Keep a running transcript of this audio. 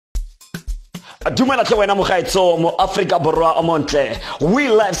Dumela tle wena mogaetso mo Africa Borwa o montle. We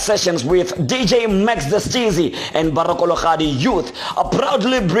live sessions with DJ Max the Steezy and Barakologadi Youth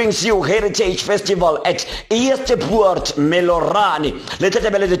proudly brings you Heritage Festival at Eerstepoort Melorani.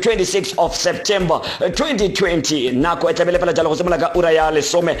 Letetebele the 26th of September 2020. Nako etebele pela jalo go semola ka ura ya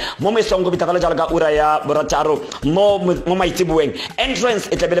lesome mo mesongo bitagala jalo ka ura ya borataro mo maitibueng. Entrance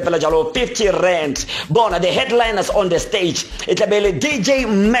etebele pela jalo 50 rand. Bona the headliners on the stage etebele DJ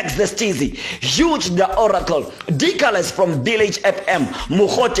Max the Steezy, Huge the Oracle, Dicales from Village FM,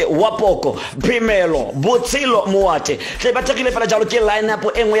 Muhote Wapoko, Primelo, Botsilo Muate. Tebatakile fela jalo ke lineup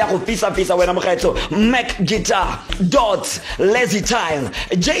engwe ya go fisa wena mogaetso. Mac Guitar, Dots, Lazy Tile,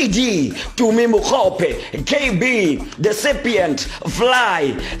 JD, Tumi Mukhope, KB, The Sapient,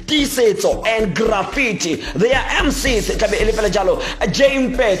 Fly, Tisetso and Graffiti. They are MCs tabe elefela jalo.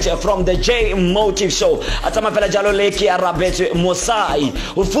 Mpete from the J Motive Show. Atama fela jalo leki arabete Mosai.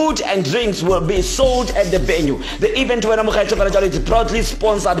 Food and drinks will be sold at the venue. The event is proudly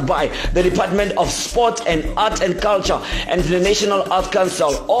sponsored by the Department of Sport and Art and Culture and the National Art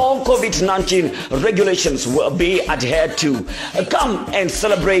Council. All COVID-19 regulations will be adhered to. Come and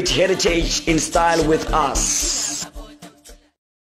celebrate heritage in style with us.